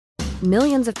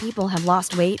Millions of people have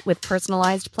lost weight with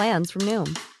personalized plans from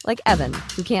Noom. Like Evan,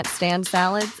 who can't stand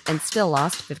salads and still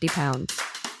lost 50 pounds.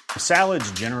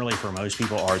 Salads generally for most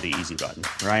people are the easy button,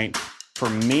 right? For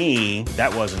me,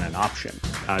 that wasn't an option.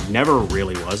 I never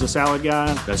really was a salad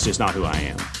guy. That's just not who I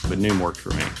am. But Noom worked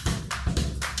for me.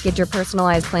 Get your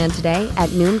personalized plan today at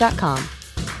Noom.com.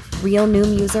 Real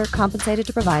Noom user compensated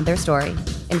to provide their story.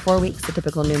 In 4 weeks, the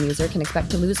typical Noom user can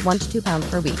expect to lose 1 to 2 pounds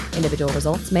per week. Individual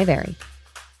results may vary.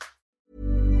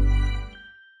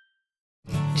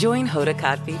 Join Hoda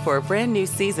Kotb for a brand new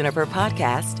season of her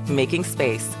podcast, Making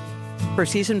Space. For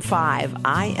season 5,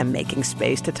 I am making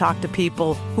space to talk to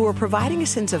people who are providing a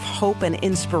sense of hope and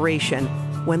inspiration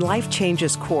when life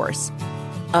changes course.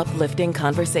 Uplifting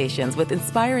conversations with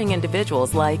inspiring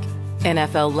individuals like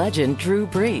NFL legend Drew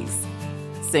Brees,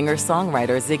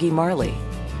 singer-songwriter Ziggy Marley,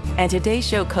 and Today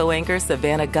Show co-anchor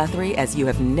Savannah Guthrie as you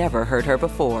have never heard her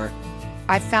before.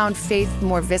 I found faith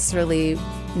more viscerally,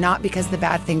 not because the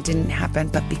bad thing didn't happen,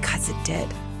 but because it did.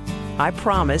 I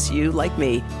promise you, like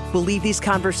me, will leave these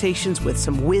conversations with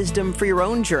some wisdom for your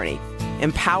own journey,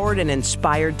 empowered and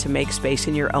inspired to make space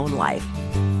in your own life.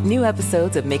 New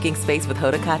episodes of Making Space with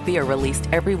Hoda Kotb are released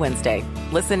every Wednesday.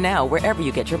 Listen now wherever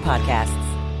you get your podcasts.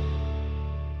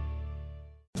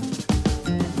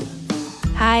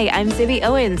 Hi, I'm Zibby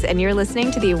Owens, and you're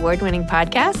listening to the award-winning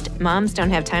podcast, Moms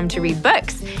Don't Have Time to Read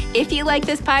Books. If you like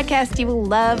this podcast, you will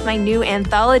love my new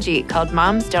anthology called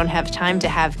Moms Don't Have Time to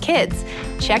Have Kids.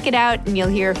 Check it out, and you'll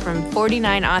hear from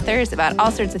 49 authors about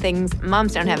all sorts of things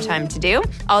moms don't have time to do.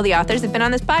 All the authors have been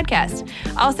on this podcast.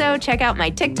 Also, check out my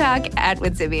TikTok,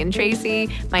 @with Zibby and Tracy,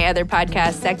 my other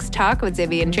podcast, Sex Talk with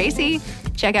Zibby and Tracy.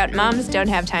 Check out Moms Don't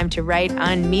Have Time to Write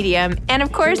on Medium. And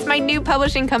of course, my new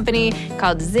publishing company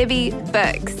called Zibby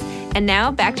Books. And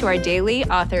now back to our daily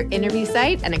author interview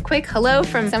site and a quick hello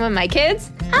from some of my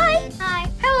kids. Hi. Hi.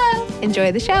 Hello.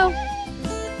 Enjoy the show.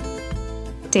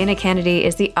 Dana Canedy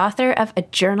is the author of A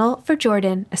Journal for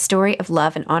Jordan, A Story of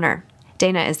Love and Honor.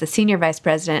 Dana is the senior vice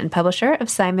president and publisher of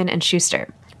Simon &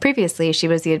 Schuster. Previously, she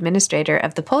was the administrator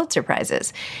of the Pulitzer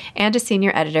Prizes and a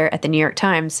senior editor at the New York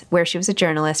Times, where she was a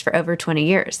journalist for over 20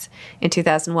 years. In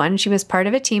 2001, she was part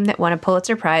of a team that won a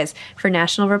Pulitzer Prize for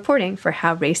national reporting for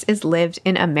how race is lived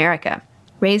in America.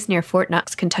 Raised near Fort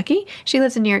Knox, Kentucky, she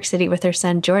lives in New York City with her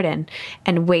son, Jordan.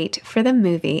 And wait for the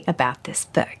movie about this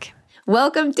book.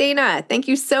 Welcome, Dana. Thank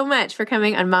you so much for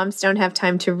coming on Moms Don't Have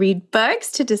Time to Read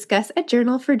Books to discuss A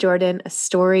Journal for Jordan, A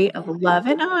Story of Love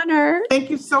and Honor.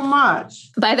 Thank you so much.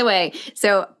 By the way,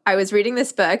 so I was reading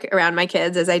this book around my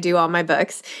kids, as I do all my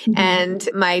books, and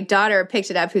my daughter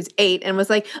picked it up, who's 8, and was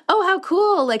like, oh, how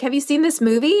cool. Like, have you seen this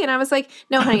movie? And I was like,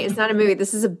 no, honey, it's not a movie.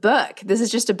 This is a book. This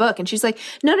is just a book. And she's like,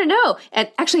 no. And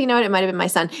actually, you know what? It might have been my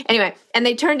son. Anyway, and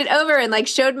they turned it over and like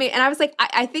showed me, and I was like,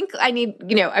 I think I need,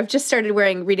 I've just started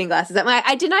wearing reading glasses. I'm like,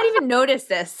 I did not even notice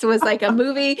this was like a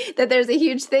movie, that there's a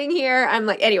huge thing here. I'm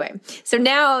like, anyway. So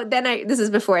now, this is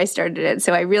before I started it.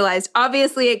 So I realized,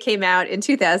 obviously it came out in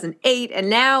 2008, and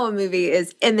now a movie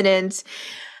is imminent.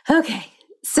 Okay.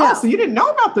 So you didn't know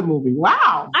about the movie.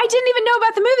 Wow. I didn't even know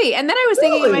about the movie. And then I was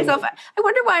thinking to myself, I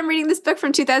wonder why I'm reading this book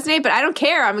from 2008, but I don't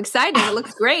care. I'm excited. It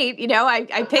looks great.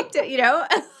 I picked it,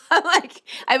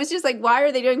 I was just like, why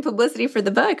are they doing publicity for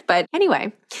the book? But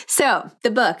anyway, so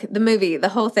the book, the movie, the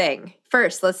whole thing.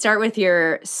 First, let's start with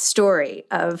your story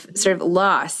of sort of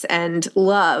loss and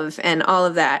love and all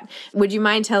of that. Would you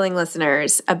mind telling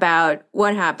listeners about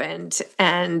what happened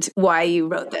and why you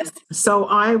wrote this? So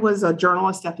I was a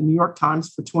journalist at the New York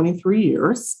Times for 23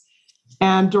 years.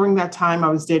 And during that time, I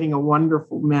was dating a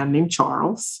wonderful man named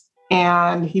Charles.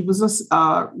 And he was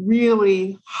a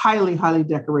really highly, highly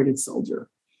decorated soldier.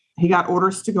 He got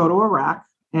orders to go to Iraq.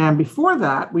 And before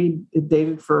that, we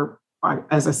dated for,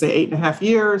 as I say, 8.5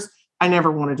 years. I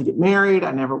never wanted to get married.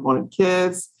 I never wanted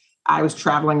kids. I was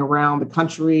traveling around the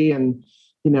country and,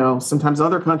 sometimes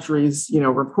other countries,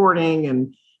 reporting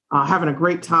and having a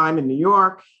great time in New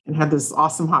York, and had this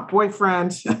awesome hot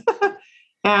boyfriend.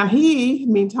 And he,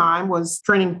 meantime, was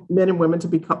training men and women to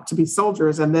be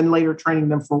soldiers, and then later training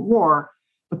them for war.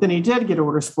 But then he did get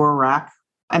orders for Iraq.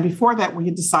 And before that, we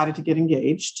had decided to get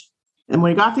engaged. And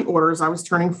when he got the orders, I was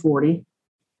turning 40.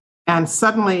 And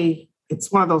suddenly, it's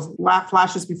one of those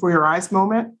flashes before your eyes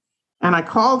moment. And I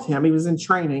called him. He was in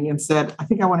training and said, I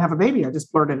think I want to have a baby. I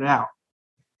just blurted it out.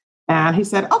 And he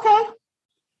said, okay.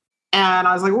 And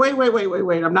I was like,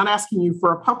 wait. I'm not asking you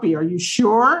for a puppy. Are you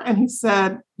sure? And he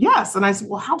said, yes. And I said,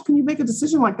 well, how can you make a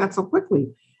decision like that so quickly?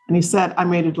 And he said, I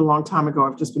made it a long time ago.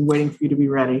 I've just been waiting for you to be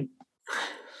ready.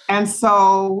 And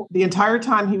so the entire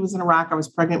time he was in Iraq, I was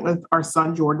pregnant with our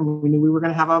son, Jordan. We knew we were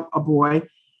going to have a boy.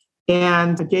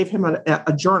 And I gave him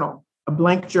a journal, a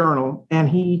blank journal. And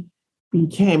he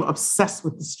became obsessed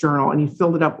with this journal, and he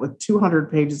filled it up with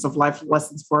 200 pages of life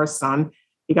lessons for his son.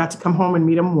 He got to come home and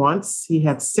meet him once. He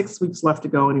had 6 weeks left to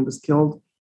go, and he was killed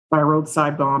by a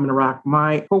roadside bomb in Iraq.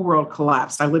 My whole world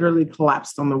collapsed. I literally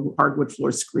collapsed on the hardwood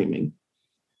floor screaming.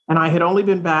 And I had only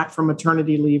been back from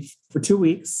maternity leave for 2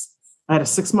 weeks. I had a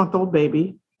 6-month-old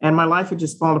baby, and my life had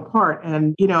just fallen apart.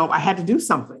 And, I had to do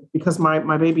something because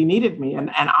my baby needed me.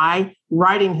 And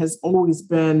writing has always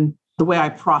been the way I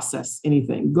process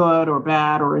anything, good or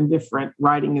bad or indifferent.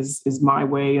 Writing is my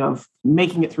way of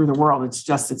making it through the world.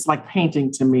 It's like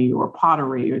painting to me, or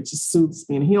pottery. It just soothes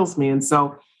me and heals me. And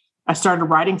so I started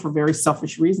writing for very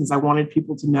selfish reasons. I wanted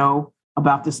people to know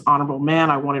about this honorable man.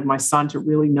 I wanted my son to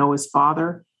really know his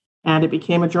father. And it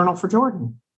became a journal for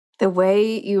Jordan. The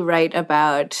way you write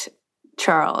about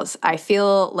Charles, I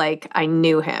feel like I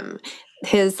knew him.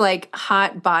 His like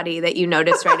hot body that you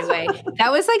noticed right away.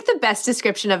 That was like the best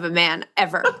description of a man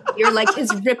ever. You're like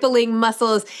his rippling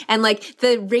muscles and like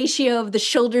the ratio of the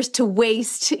shoulders to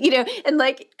waist, and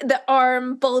like the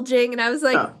arm bulging. And I was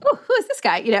like, oh, who is this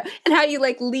guy? And how you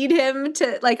like lead him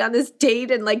to like on this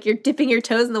date and like you're dipping your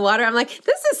toes in the water. I'm like,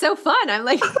 this is so fun. I'm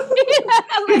like,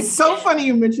 it's so funny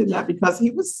you mentioned that because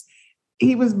he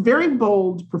was very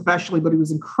bold professionally, but he was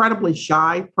incredibly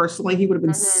shy personally. He would have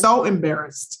been so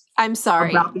embarrassed. I'm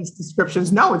sorry about these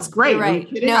descriptions. No, it's great. Right. Are you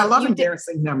kidding? No, I love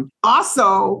embarrassing him.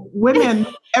 Also, women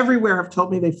everywhere have told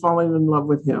me they've fallen in love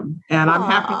with him. And I'm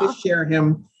happy to share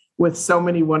him with so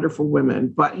many wonderful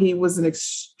women. But he was an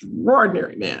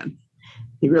extraordinary man.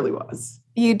 He really was.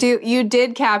 You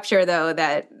did capture, though,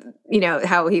 that,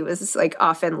 how he was like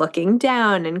often looking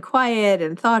down and quiet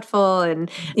and thoughtful and,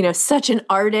 such an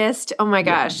artist. Oh my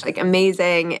gosh, like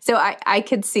amazing. So I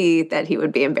could see that he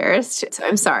would be embarrassed. So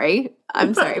I'm sorry.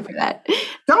 I'm sorry for that.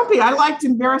 Don't be. I liked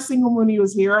embarrassing him when he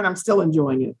was here, and I'm still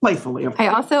enjoying it playfully. I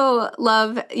also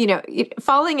love,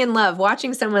 falling in love.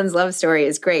 Watching someone's love story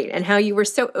is great, and how you were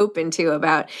so open to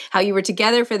about how you were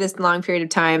together for this long period of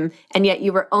time, and yet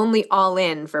you were only all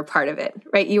in for part of it,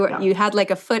 right? You had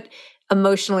like a foot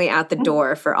emotionally out the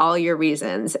door for all your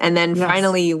reasons, and then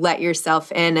finally you let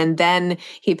yourself in, and then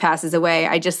he passes away.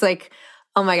 I just like,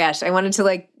 oh my gosh, I wanted to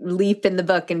like leap in the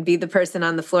book and be the person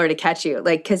on the floor to catch you.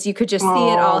 Like, cause you could just see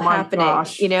it all happening,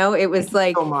 it was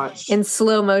like in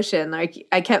slow motion. Like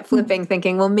I kept flipping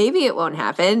thinking, well, maybe it won't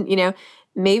happen.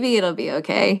 Maybe it'll be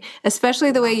okay.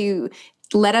 Especially the way you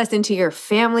let us into your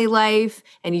family life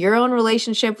and your own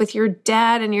relationship with your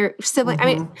dad and your sibling. I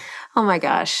mean, oh my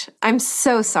gosh, I'm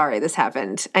so sorry this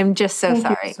happened. I'm just so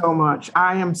sorry. Thank you so much.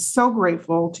 I am so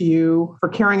grateful to you for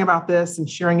caring about this and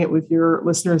sharing it with your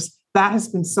listeners. That has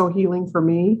been so healing for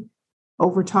me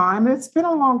over time. It's been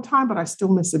a long time, but I still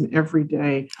miss him every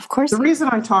day. Of course. The reason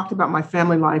I talked about my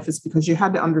family life is because you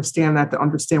had to understand that to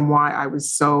understand why I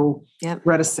was so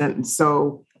reticent and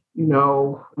so,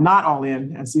 not all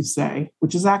in, as you say,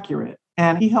 which is accurate.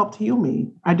 And he helped heal me.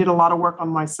 I did a lot of work on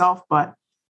myself, but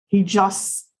he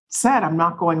just said, I'm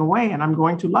not going away and I'm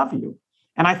going to love you.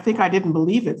 And I think I didn't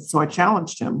believe it. So I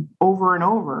challenged him over and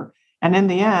over. And in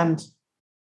the end,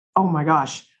 oh my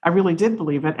gosh, I really did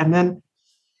believe it. And then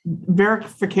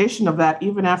verification of that,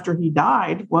 even after he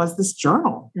died, was this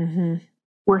journal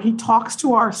where he talks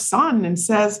to our son and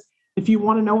says, if you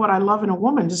want to know what I love in a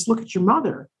woman, just look at your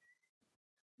mother.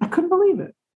 I couldn't believe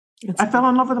it. I fell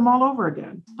in love with him all over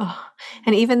again. Oh,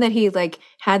 and even that he like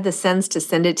had the sense to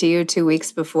send it to you 2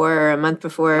 weeks before or a month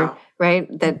before, right?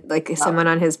 That like someone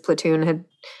on his platoon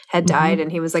had died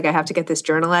and he was like, I have to get this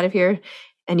journal out of here.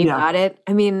 And you got it.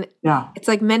 I mean, it's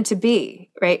like meant to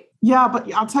be, right? Yeah,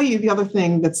 but I'll tell you the other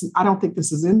thing I don't think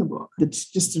this is in the book. It's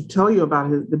just to tell you about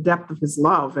the depth of his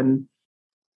love and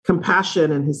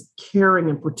compassion and his caring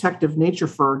and protective nature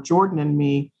for Jordan and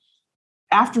me.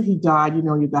 After he died,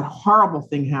 that horrible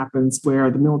thing happens where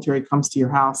the military comes to your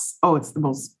house. Oh, it's the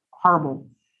most horrible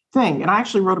thing. And I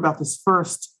actually wrote about this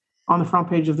first on the front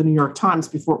page of the New York Times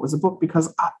before it was a book,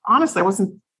 because honestly, I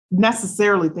wasn't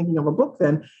necessarily thinking of a book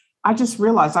then. I just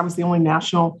realized I was the only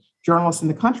national journalist in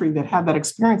the country that had that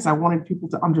experience. I wanted people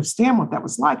to understand what that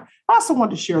was like. I also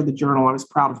wanted to share the journal. I was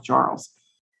proud of Charles.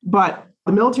 But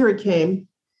the military came,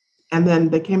 and then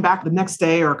they came back the next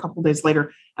day or a couple of days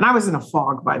later, and I was in a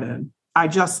fog by then.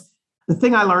 The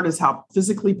thing I learned is how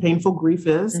physically painful grief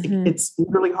is. It's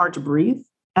really hard to breathe.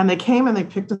 And they came and they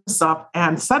picked us up,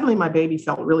 and suddenly my baby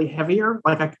felt really heavier,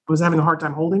 like I was having a hard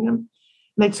time holding him.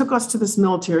 And they took us to this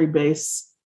military base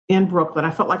in Brooklyn.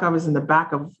 I felt like I was in the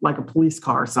back of like a police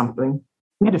car or something.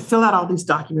 We had to fill out all these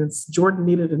documents. Jordan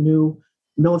needed a new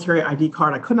military ID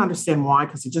card. I couldn't understand why,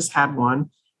 because he just had one.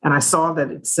 And I saw that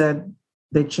it said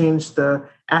they changed the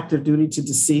active duty to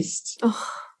deceased.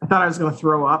 I thought I was going to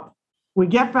throw up. We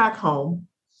get back home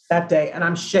that day, and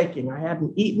I'm shaking. I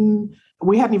hadn't eaten.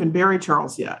 We hadn't even buried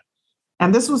Charles yet.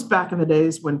 And this was back in the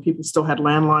days when people still had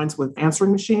landlines with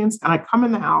answering machines. And I come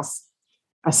in the house,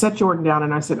 I set Jordan down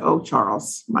and I said, oh,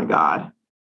 Charles, my God,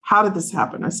 how did this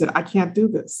happen? I said, I can't do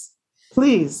this.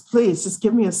 Please, please just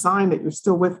give me a sign that you're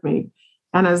still with me.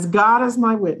 And as God is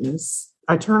my witness,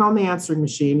 I turn on the answering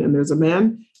machine and there's a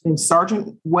man named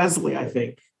Sergeant Wesley, I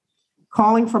think,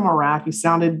 calling from Iraq. He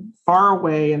sounded far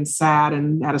away and sad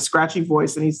and had a scratchy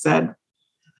voice. And he said,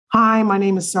 hi, my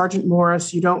name is Sergeant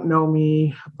Morris. You don't know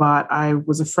me, but I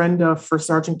was a friend of First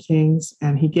Sergeant King's,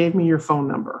 and he gave me your phone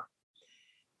number.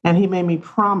 And he made me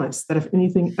promise that if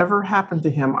anything ever happened to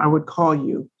him, I would call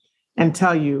you and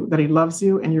tell you that he loves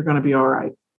you and you're going to be all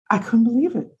right. I couldn't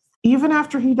believe it. Even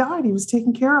after he died, he was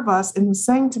taking care of us and was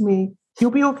saying to me,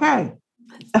 you'll be okay.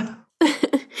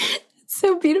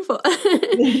 So beautiful.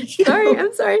 Sorry,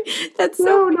 I'm sorry. That's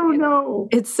so No.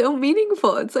 It's so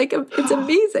meaningful. It's like it's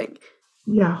amazing.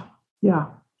 Yeah.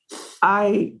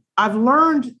 I've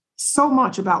learned so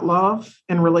much about love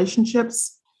and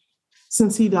relationships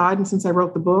since he died and since I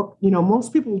wrote the book. You know,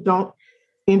 most people don't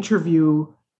interview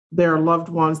their loved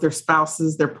ones, their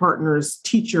spouses, their partners,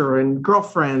 teacher and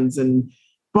girlfriends and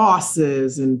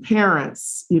bosses and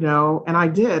parents, you know, and I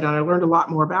did, and I learned a lot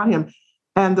more about him.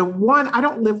 And the one, I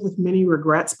don't live with many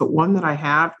regrets, but one that I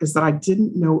have is that I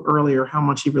didn't know earlier how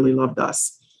much he really loved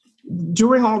us.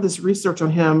 Doing all this research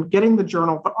on him, getting the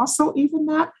journal, but also even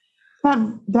that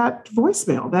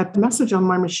voicemail, that message on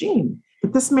my machine,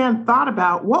 that this man thought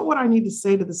about what would I need to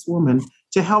say to this woman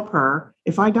to help her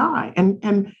if I die,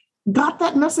 and got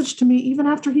that message to me even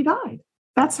after he died.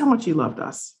 That's how much he loved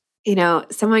us. You know,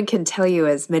 someone can tell you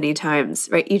as many times,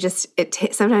 right?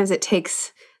 Sometimes it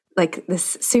takes like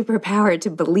this superpower to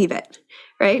believe it,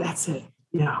 right? That's it.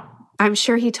 Yeah. I'm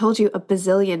sure he told you a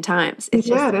bazillion times. He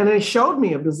did, and he showed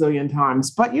me a bazillion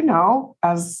times. But, you know,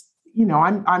 as you know,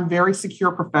 I'm very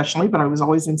secure professionally, but I was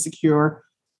always insecure,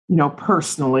 you know,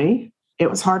 personally. It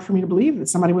was hard for me to believe that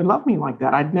somebody would love me like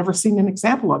that. I'd never seen an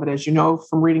example of it. As you know,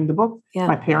 from reading the book,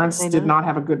 my parents did not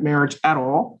have a good marriage at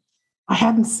all. I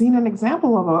hadn't seen an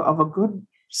example of a good,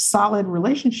 solid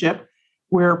relationship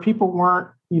where people weren't,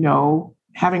 you know,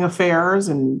 having affairs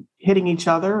and hitting each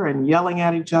other and yelling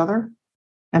at each other.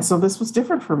 And so this was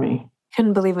different for me.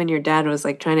 Couldn't believe when your dad was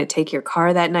like trying to take your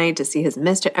car that night to see his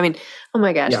mister. I mean, oh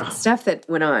my gosh, the stuff that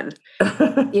went on.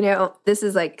 You know, this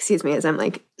is like, excuse me, as I'm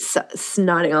like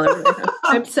snotting all over myself.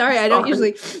 I'm sorry, I don't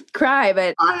usually cry,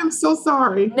 but I am so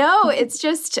sorry. No, it's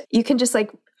just, you can just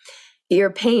like, your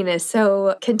pain is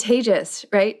so contagious,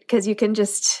 right? Because you can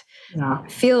just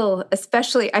feel,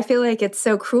 especially, I feel like it's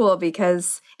so cruel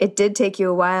because it did take you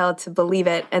a while to believe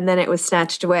it and then it was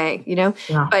snatched away, you know?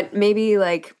 Yeah. But maybe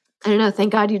like, I don't know,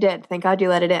 thank God you did. Thank God you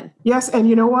let it in. Yes. And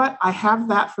you know what? I have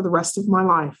that for the rest of my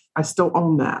life. I still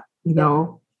own that, you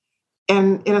know?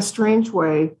 And in a strange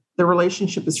way, the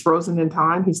relationship is frozen in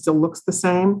time. He still looks the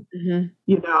same. Mm-hmm.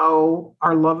 You know,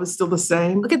 our love is still the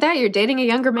same. Look at that. You're dating a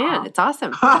younger man. It's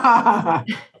awesome.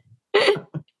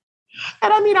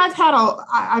 And I mean,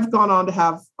 I've gone on to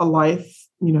have a life,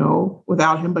 you know,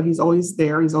 without him, but he's always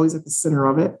there. He's always at the center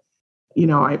of it. You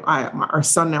know, our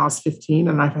son now is 15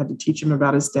 and I've had to teach him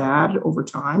about his dad over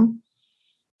time.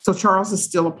 So Charles is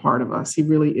still a part of us. He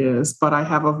really is. But I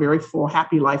have a very full,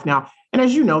 happy life now. And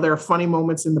as you know, there are funny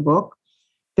moments in the book.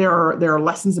 There are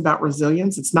lessons about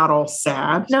resilience. It's not all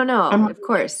sad. No, of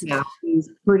course. Yeah, he's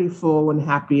pretty full and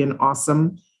happy and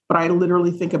awesome. But I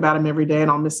literally think about him every day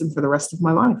and I'll miss him for the rest of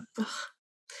my life.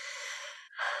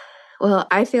 Well,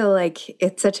 I feel like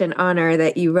it's such an honor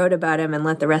that you wrote about him and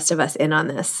let the rest of us in on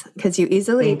this, because you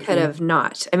easily could have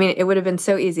not. I mean, it would have been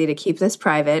so easy to keep this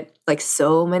private, like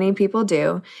so many people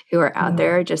do who are out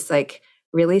there just like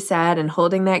really sad and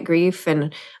holding that grief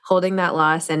and holding that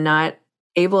loss and not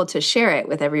able to share it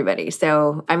with everybody.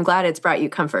 So I'm glad it's brought you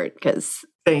comfort because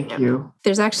Thank you.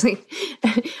 There's actually,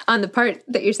 on the part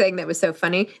that you're saying that was so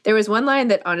funny, there was one line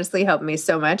that honestly helped me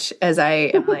so much as I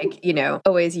am like, you know,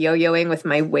 always yo-yoing with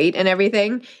my weight and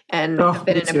everything. And I've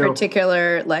been in a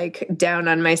particular, like, down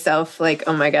on myself, like,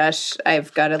 oh my gosh,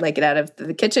 I've got to like get out of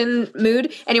the kitchen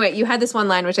mood. Anyway, you had this one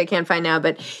line, which I can't find now,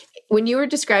 but when you were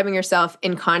describing yourself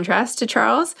in contrast to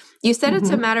Charles, you said it's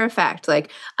a matter of fact,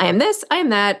 like, I am this, I am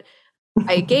that.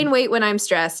 I gain weight when I'm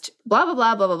stressed, blah, blah,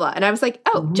 blah, blah, blah, blah. And I was like,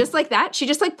 oh, just like that? She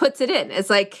just like puts it in. It's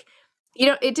like, you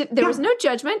know, there was no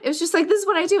judgment. It was just like, this is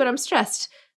what I do when I'm stressed.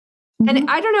 And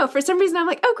I don't know, for some reason I'm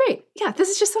like, oh, great. Yeah, this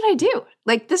is just what I do.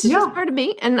 Like, this is just part of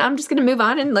me. And I'm just going to move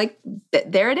on. And like,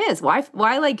 there it is. Why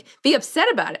like be upset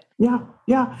about it? Yeah.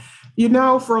 Yeah. You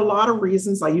know, for a lot of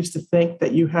reasons, I used to think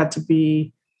that you had to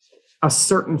be a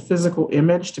certain physical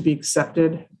image to be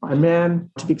accepted by men,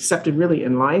 to be accepted really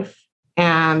in life.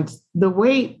 And the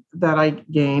weight that I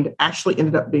gained actually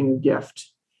ended up being a gift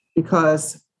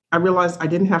because I realized I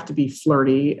didn't have to be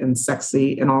flirty and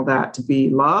sexy and all that to be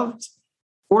loved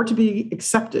or to be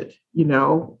accepted,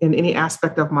 in any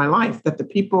aspect of my life, that the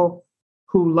people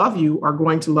who love you are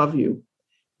going to love you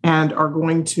and are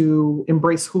going to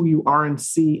embrace who you are and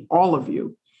see all of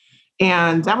you.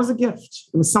 And that was a gift.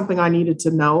 It was something I needed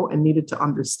to know and needed to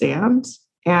understand.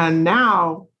 And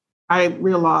now I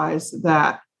realize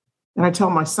that, and I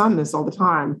tell my son this all the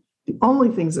time, the only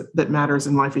things that matters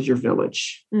in life is your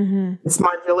village. Mm-hmm. It's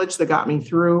my village that got me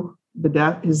through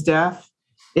his death.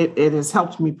 It has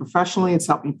helped me professionally. It's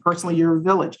helped me personally. Your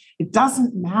village. It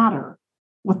doesn't matter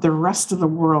what the rest of the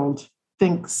world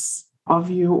thinks of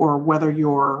you or whether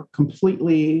you're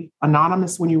completely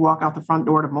anonymous when you walk out the front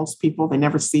door to most people. They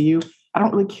never see you. I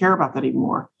don't really care about that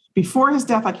anymore. Before his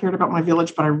death, I cared about my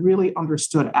village, but I really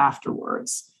understood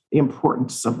afterwards the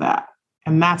importance of that.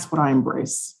 And that's what I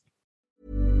embrace.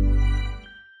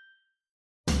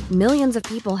 Millions of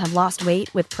people have lost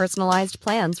weight with personalized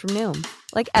plans from Noom.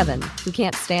 Like Evan, who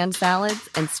can't stand salads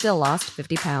and still lost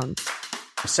 50 pounds.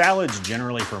 Salads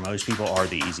generally for most people are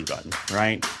the easy button,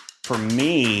 right? For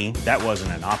me, that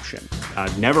wasn't an option.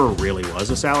 I never really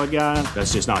was a salad guy.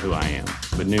 That's just not who I am.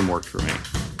 But Noom worked for me.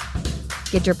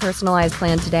 Get your personalized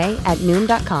plan today at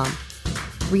Noom.com.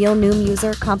 Real Noom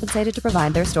user compensated to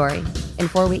provide their story. In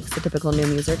 4 weeks, the typical Noom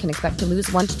user can expect to lose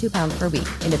 1 to 2 pounds per week.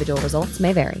 Individual results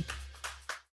may vary.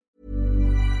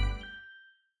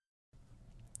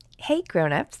 Hey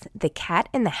grown-ups, the Cat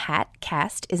in the Hat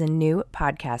cast is a new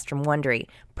podcast from Wondery,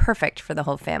 perfect for the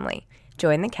whole family.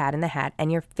 Join the Cat in the Hat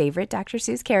and your favorite Dr.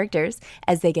 Seuss characters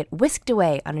as they get whisked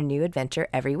away on a new adventure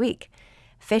every week.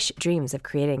 Fish dreams of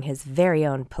creating his very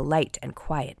own polite and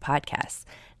quiet podcasts.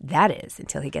 That is,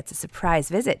 until he gets a surprise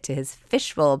visit to his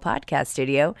Fishbowl podcast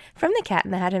studio from the Cat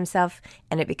in the Hat himself,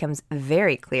 and it becomes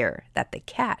very clear that the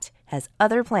cat has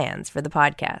other plans for the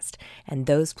podcast, and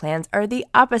those plans are the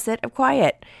opposite of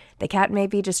quiet. The cat may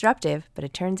be disruptive, but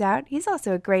it turns out he's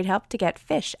also a great help to get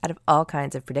fish out of all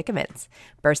kinds of predicaments.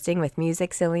 Bursting with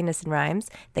music, silliness, and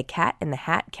rhymes, the Cat in the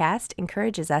Hat cast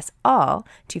encourages us all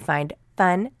to find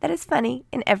fun that is funny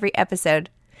in every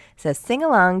episode. So sing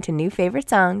along to new favorite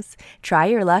songs, try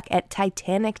your luck at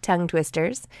Titanic tongue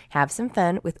twisters, have some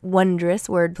fun with wondrous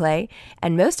wordplay,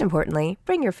 and most importantly,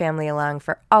 bring your family along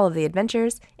for all of the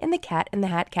adventures in the Cat in the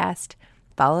Hat cast.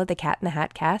 Follow the Cat in the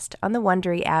Hat cast on the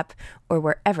Wondery app or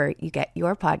wherever you get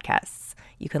your podcasts.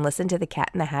 You can listen to the Cat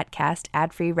in the Hat cast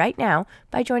ad-free right now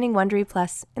by joining Wondery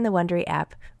Plus in the Wondery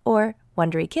app or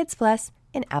Wondery Kids Plus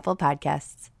in Apple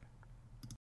Podcasts.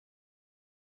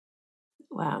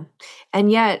 Wow. And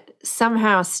yet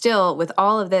somehow still with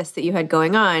all of this that you had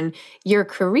going on, your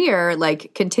career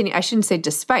continue. I shouldn't say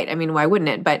despite, I mean, why wouldn't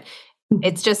it? But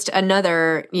it's just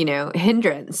another,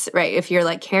 hindrance, right? If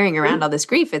you're carrying around all this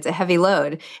grief, it's a heavy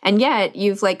load. And yet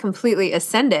you've completely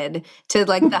ascended to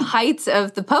the heights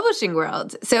of the publishing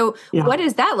world. So What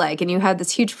is that like? And you had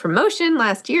this huge promotion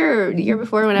last year or the year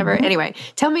before, whenever. Anyway,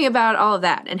 tell me about all of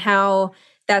that and how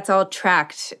that's all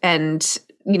tracked and,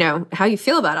 how you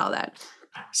feel about all that.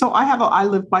 So I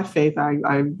live by faith.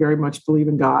 I very much believe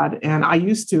in God. And I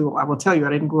will tell you, I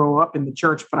didn't grow up in the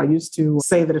church, but I used to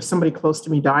say that if somebody close to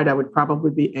me died, I would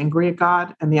probably be angry at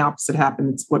God. And the opposite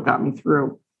happened. It's what got me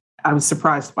through. I was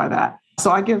surprised by that.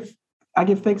 So I give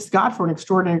thanks to God for an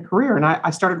extraordinary career. And I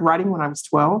started writing when I was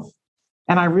 12.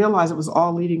 And I realized it was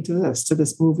all leading to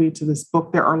this movie, to this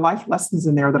book. There are life lessons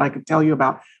in there that I could tell you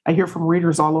about. I hear from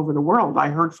readers all over the world. I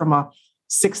heard from a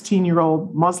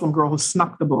 16-year-old Muslim girl who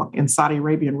snuck the book in Saudi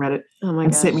Arabia and read it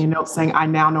sent me a note saying, I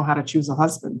now know how to choose a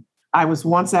husband. I was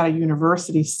once at a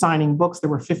university signing books. There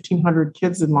were 1,500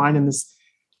 kids in line, and this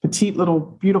petite little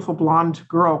beautiful blonde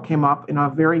girl came up in a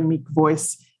very meek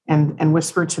voice and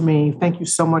whispered to me, thank you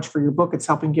so much for your book. It's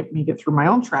helping me get through my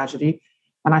own tragedy.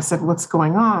 And I said, what's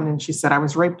going on? And she said, I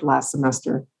was raped last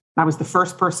semester. I was the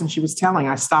first person she was telling.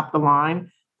 I stopped the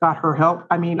line, got her help.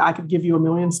 I mean, I could give you a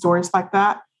million stories like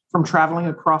that. From traveling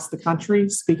across the country,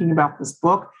 speaking about this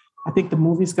book. I think the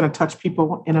movie's going to touch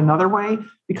people in another way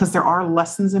because there are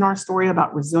lessons in our story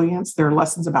about resilience. There are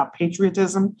lessons about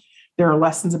patriotism. There are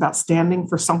lessons about standing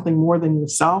for something more than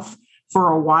yourself.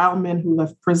 For a while, men who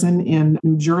left prison in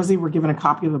New Jersey were given a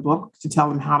copy of the book to tell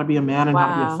them how to be a man and how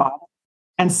to be a father.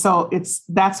 And so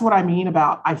that's what I mean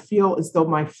about, I feel as though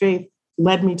my faith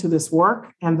led me to this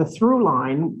work, and the through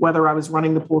line, whether I was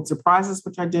running the Pulitzer Prizes,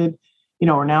 which I did,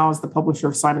 or now as the publisher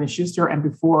of Simon & Schuster, and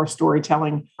before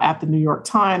storytelling at the New York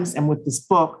Times, and with this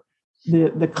book,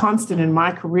 the constant in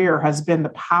my career has been the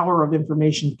power of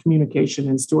information communication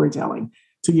and storytelling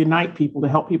to unite people, to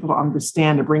help people to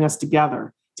understand, to bring us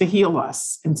together, to heal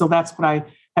us. And so that's what I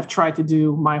have tried to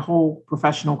do my whole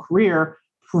professional career,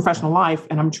 professional life.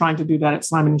 And I'm trying to do that at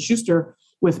Simon & Schuster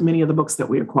with many of the books that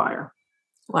we acquire.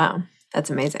 Wow. That's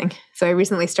amazing. So I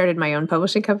recently started my own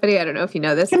publishing company. I don't know if you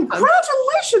know this.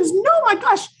 Congratulations. No, my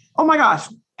gosh. Oh my gosh.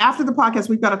 After the podcast,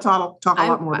 we've got to talk a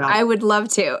lot more about it. I would love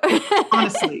to.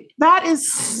 Honestly, that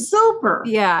is super.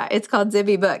 Yeah, it's called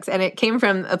Zibby Books. And it came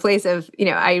from a place of,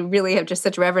 I really have just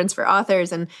such reverence for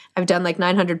authors, and I've done like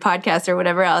 900 podcasts or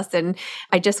whatever else. And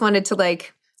I just wanted to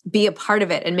be a part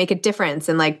of it and make a difference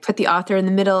and put the author in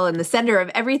the middle and the center of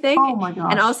everything. Oh my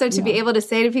gosh. And also to be able to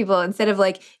say to people, instead of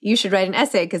you should write an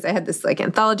essay, because I had this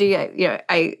anthology,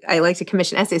 I like to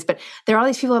commission essays, but there are all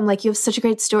these people I'm like, you have such a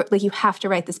great story. You have to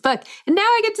write this book. And now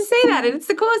I get to say that. And it's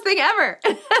the coolest thing ever.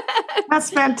 That's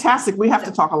fantastic. We have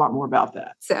to talk a lot more about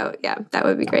that. So yeah, that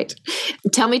would be great.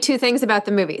 Tell me two things about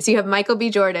the movie. So you have Michael B.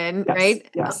 Jordan, right?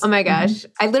 Yes. Oh my gosh.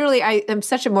 I am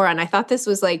such a moron. I thought this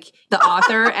was the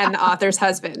author and the author's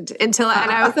husband. And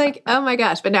I was like, oh my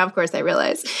gosh. But now, of course, I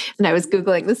realized, and I was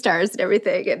Googling the stars and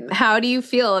everything. And how do you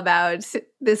feel about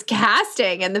this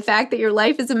casting and the fact that your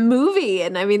life is a movie?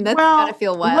 And I mean, that's gotta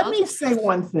feel wild. Let me say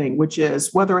one thing, which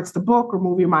is whether it's the book or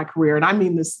movie of my career, and I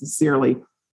mean this sincerely,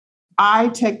 I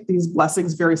take these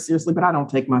blessings very seriously, but I don't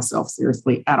take myself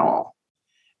seriously at all.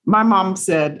 My mom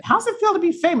said, how's it feel to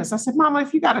be famous? I said, Mama,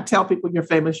 if you got to tell people you're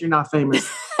famous, you're not famous.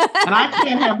 And I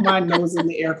can't have my nose in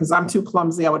the air because I'm too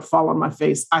clumsy. I would fall on my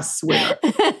face. I swear.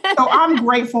 So I'm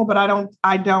grateful, but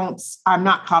I'm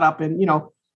not caught up in,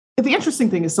 the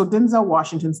interesting thing is, so Denzel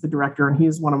Washington's the director, and he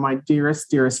is one of my dearest,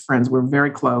 dearest friends. We're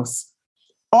very close.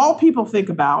 All people think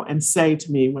about and say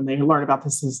to me when they learn about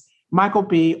this is Michael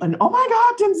B. and, oh my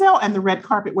God, Denzel, and the red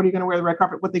carpet. What are you going to wear the red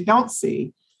carpet? What they don't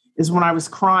see is when I was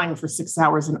crying for 6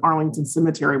 hours in Arlington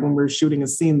Cemetery when we were shooting a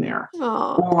scene there.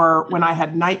 Aww. Or when I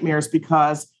had nightmares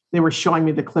because they were showing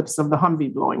me the clips of the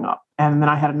Humvee blowing up. And then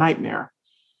I had a nightmare.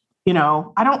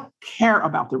 I don't care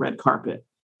about the red carpet.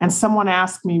 And someone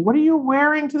asked me, what are you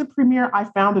wearing to the premiere? I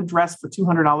found a dress for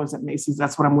 $200 at Macy's.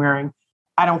 That's what I'm wearing.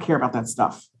 I don't care about that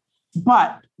stuff.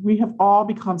 But we have all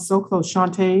become so close.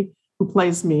 Shantae, who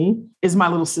plays me, is my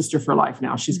little sister for life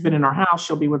now. She's been in our house.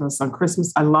 She'll be with us on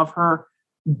Christmas. I love her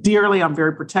dearly. I'm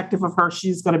very protective of her.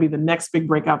 She's going to be the next big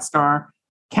breakout star.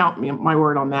 Count me, my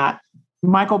word on that.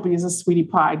 Michael B. is a sweetie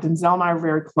pie. Denzel and I are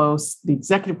very close. The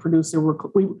executive producer,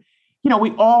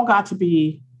 we all got to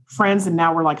be friends, and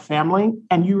now we're like family.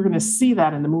 And you're going to see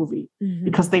that in the movie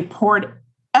because they poured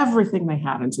everything they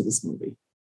had into this movie.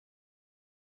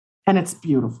 And it's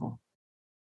beautiful.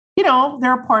 There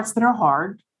are parts that are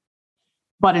hard,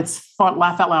 but it's fun,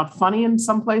 laugh out loud funny in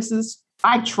some places.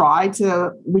 We tried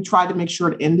to make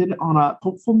sure it ended on a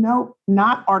hopeful note,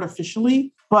 not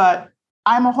artificially, but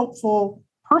I'm a hopeful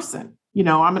person.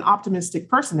 I'm an optimistic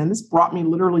person, and this brought me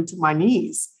literally to my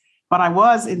knees, but I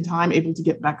was in time able to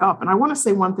get back up. And I want to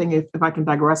say one thing, if I can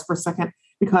digress for a second,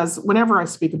 because whenever I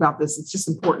speak about this, it's just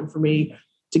important for me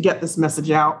to get this message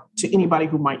out to anybody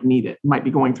who might need it, might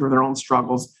be going through their own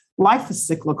struggles. Life is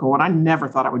cyclical, and I never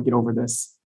thought I would get over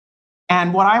this.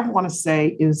 And what I want to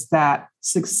say is that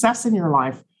success in your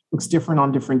life looks different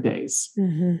on different days.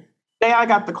 Mm-hmm. The day I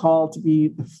got the call to be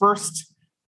the first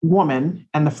woman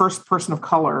and the first person of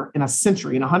color in a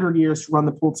century, in 100 years, to run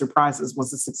the Pulitzer Prizes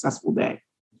was a successful day.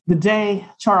 The day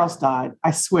Charles died,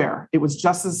 I swear, it was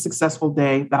just as successful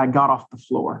day that I got off the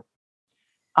floor.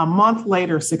 A month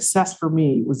later, success for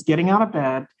me was getting out of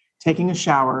bed, taking a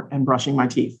shower, and brushing my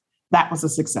teeth. That was a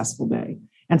successful day.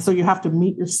 And so you have to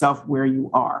meet yourself where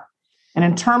you are. And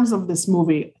in terms of this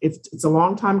movie, it's a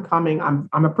long time coming. I'm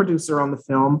a producer on the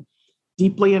film,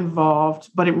 deeply involved,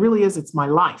 but it really is, it's my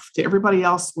life. To everybody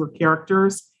else, we're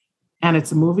characters, and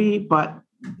it's a movie, but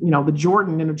the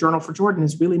Jordan in A Journal for Jordan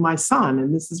is really my son,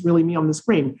 and this is really me on the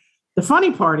screen. The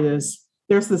funny part is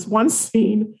there's this one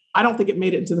scene, I don't think it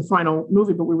made it into the final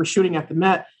movie, but we were shooting at the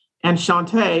Met, and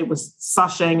Shantae was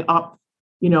sashaying up,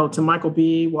 to Michael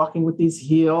B., walking with these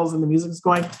heels, and the music is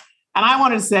going. And I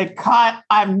wanted to say, cut,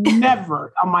 I've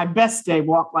never, on my best day,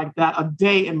 walked like that a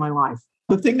day in my life.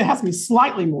 The thing that has me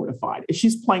slightly mortified is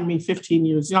she's playing me 15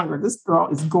 years younger. This girl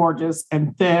is gorgeous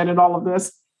and thin and all of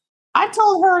this. I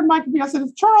told her and Michael B., I said,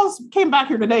 if Charles came back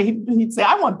here today, he'd say,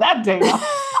 I want that day now.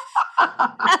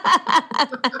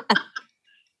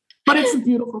 But it's a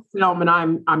beautiful film,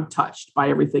 and I'm touched by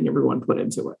everything everyone put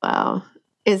into it. Wow.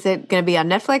 Is it going to be on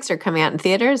Netflix or coming out in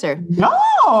theaters? Or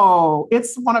no,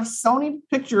 it's one of Sony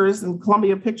Pictures and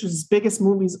Columbia Pictures' biggest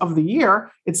movies of the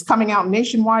year. It's coming out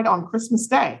nationwide on Christmas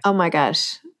Day. Oh my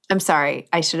gosh. I'm sorry.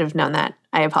 I should have known that.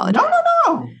 I apologize.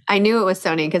 No. I knew it was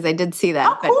Sony because I did see that.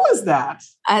 How cool is that?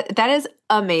 That is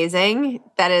amazing.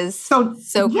 That is so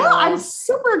cool. Yeah, I'm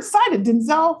super excited.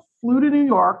 Denzel flew to New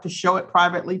York to show it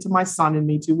privately to my son and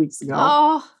me 2 weeks ago.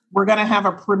 Oh. We're going to have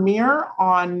a premiere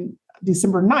on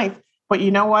December 9th. But you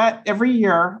know what? Every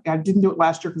year, I didn't do it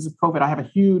last year because of COVID. I have a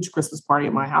huge Christmas party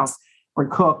at my house. We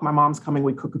cook. My mom's coming.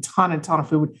 We cook a ton of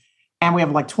food. And we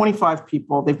have like 25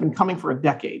 people. They've been coming for a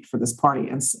decade for this party.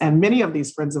 And many of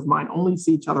these friends of mine only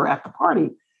see each other at the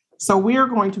party. So we are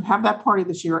going to have that party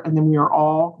this year. And then we are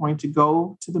all going to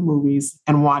go to the movies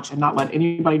and watch and not let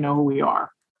anybody know who we are.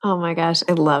 Oh my gosh.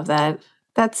 I love that.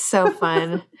 That's so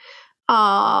fun.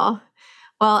 Oh,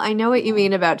 well, I know what you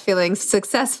mean about feeling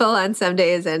successful on some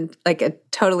days and like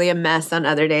totally a mess on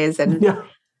other days. And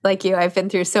like you, I've been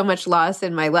through so much loss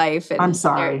in my life. And I'm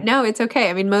sorry. No, it's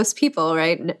okay. I mean, most people,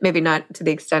 right? Maybe not to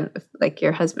the extent of like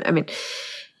your husband. I mean,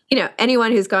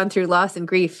 anyone who's gone through loss and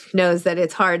grief knows that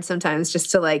it's hard sometimes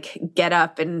just to like get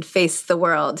up and face the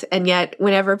world. And yet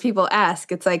whenever people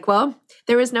ask, it's like, well,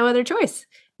 there was no other choice.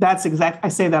 That's I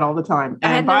say that all the time.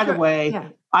 And by the way,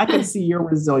 I can see your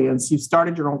resilience. You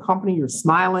started your own company. You're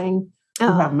smiling. You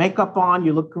have makeup on.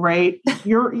 You look great.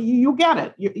 You get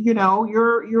it.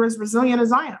 You're as resilient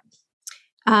as I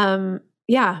am.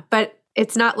 Yeah, but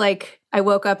it's not like I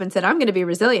woke up and said, I'm going to be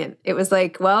resilient. It was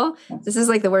like, well, this is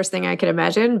like the worst thing I could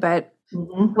imagine, but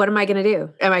what am I going to do?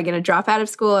 Am I going to drop out of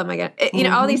school? Am I going to,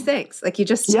 all these things like you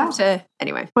just have to,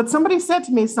 anyway. But somebody said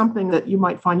to me something that you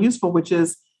might find useful, which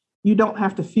is you don't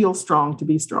have to feel strong to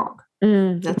be strong.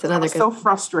 That's another good. I'm so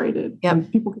frustrated. Yep.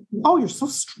 And people go, oh, you're so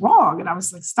strong. And I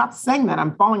was like, stop saying that.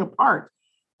 I'm falling apart.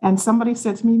 And somebody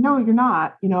said to me, no, you're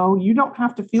not. You don't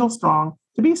have to feel strong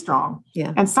to be strong.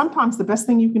 Yeah. And sometimes the best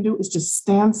thing you can do is just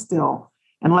stand still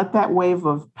and let that wave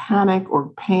of panic or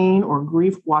pain or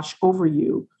grief wash over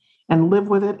you and live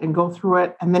with it and go through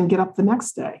it and then get up the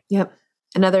next day. Yep.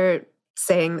 Another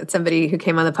saying that somebody who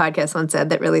came on the podcast once said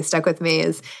that really stuck with me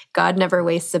is God never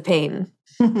wastes a pain.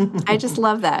 I just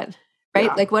love that. Right?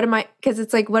 Yeah. Like, because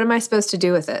it's like, what am I supposed to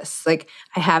do with this? Like,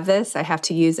 I have this, I have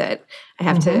to use it. I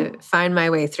have to find my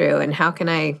way through. And how can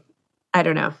I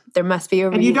don't know. There must be a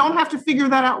reason. And you don't have to figure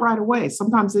that out right away.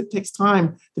 Sometimes it takes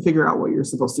time to figure out what you're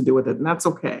supposed to do with it. And that's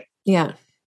okay. Yeah.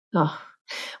 Oh,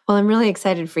 well, I'm really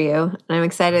excited for you. And I'm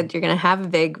excited you're going to have a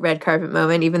big red carpet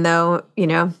moment, even though,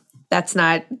 that's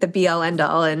not the be all end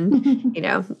all and,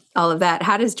 all of that.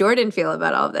 How does Jordan feel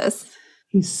about all of this?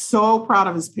 He's so proud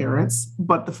of his parents.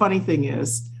 But the funny thing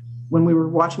is, when we were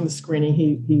watching the screening,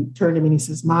 he turned to me and he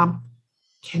says, Mom,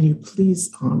 can you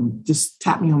please just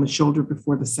tap me on the shoulder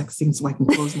before the sex scene so I can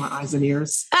close my eyes and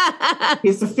ears?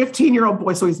 He's a 15-year-old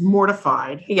boy, so he's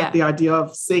mortified at the idea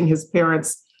of seeing his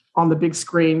parents on the big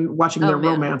screen, watching their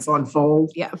romance unfold.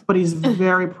 Yeah. But he's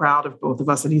very proud of both of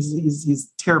us, and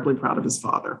he's terribly proud of his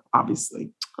father,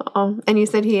 obviously. Oh, and you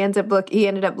said he ended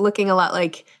up looking a lot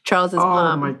like Charles's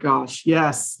mom. Oh my gosh,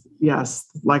 yes,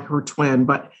 like her twin.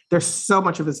 But there's so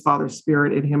much of his father's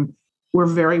spirit in him. We're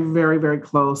very, very, very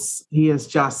close. He is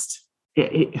just,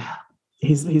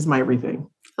 he's my everything.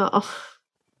 Oh,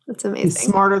 that's amazing. He's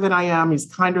smarter than I am.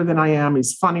 He's kinder than I am.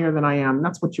 He's funnier than I am.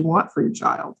 That's what you want for your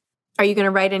child. Are you going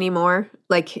to write any more?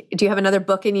 Like, do you have another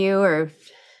book in you or?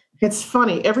 It's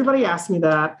funny. Everybody asks me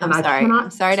that. I'm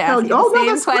sorry to ask you the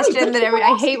same question that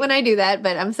I hate when I do that,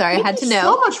 but I'm sorry. I had to know.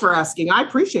 So much for asking. I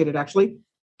appreciate it, actually.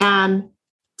 And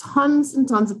tons and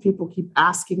tons of people keep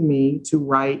asking me to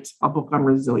write a book on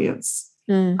resilience.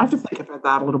 I have to think about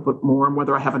that a little bit more and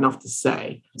whether I have enough to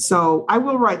say. So I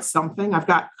will write something. I've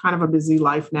got kind of a busy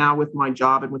life now with my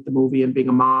job and with the movie and being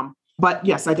a mom. But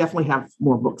yes, I definitely have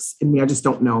more books in me. I just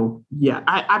don't know yet.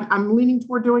 I'm leaning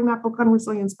toward doing that book on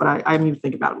resilience, but I need to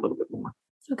think about it a little bit more.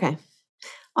 Okay.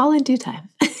 All in due time.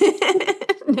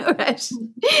 No rush.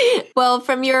 Well,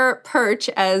 from your perch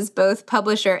as both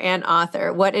publisher and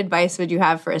author, what advice would you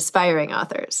have for aspiring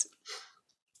authors?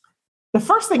 The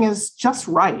first thing is just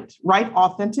write. Write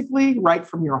authentically, write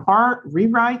from your heart,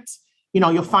 rewrite.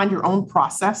 You'll find your own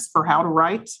process for how to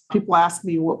write. People ask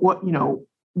me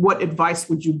what advice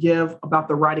would you give about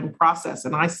the writing process?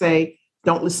 And I say,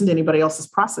 don't listen to anybody else's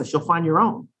process. You'll find your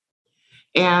own.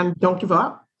 And don't give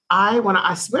up.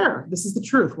 I swear, this is the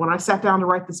truth. When I sat down to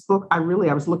write this book, I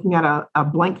was looking at a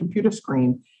blank computer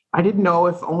screen. I didn't know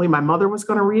if only my mother was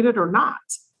going to read it or not.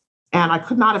 And I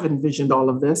could not have envisioned all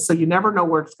of this. So you never know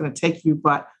where it's going to take you.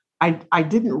 But I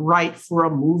didn't write for a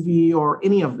movie or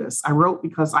any of this. I wrote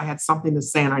because I had something to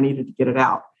say and I needed to get it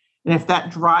out. And if that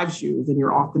drives you, then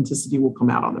your authenticity will come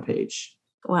out on the page.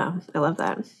 Wow. I love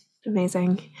that.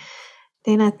 Amazing.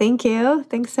 Dana, thank you.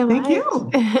 Thanks so much. Thank you.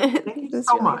 Thank you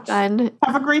so much. Fun.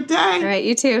 Have a great day. All right,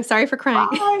 you too. Sorry for crying.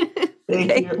 Bye.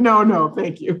 Thank you. No,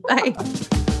 thank you. Bye.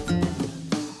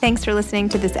 Thanks for listening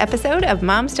to this episode of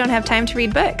Moms Don't Have Time to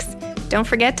Read Books. Don't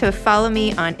forget to follow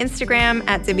me on Instagram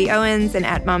at Zibby Owens and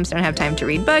at Moms Don't Have Time to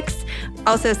Read Books.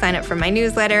 Also sign up for my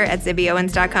newsletter at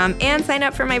zibbyowens.com and sign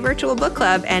up for my virtual book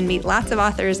club and meet lots of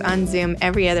authors on Zoom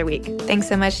every other week. Thanks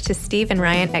so much to Steve and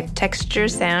Ryan at Texture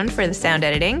Sound for the sound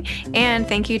editing. And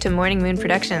thank you to Morning Moon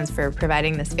Productions for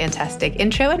providing this fantastic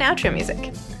intro and outro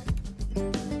music.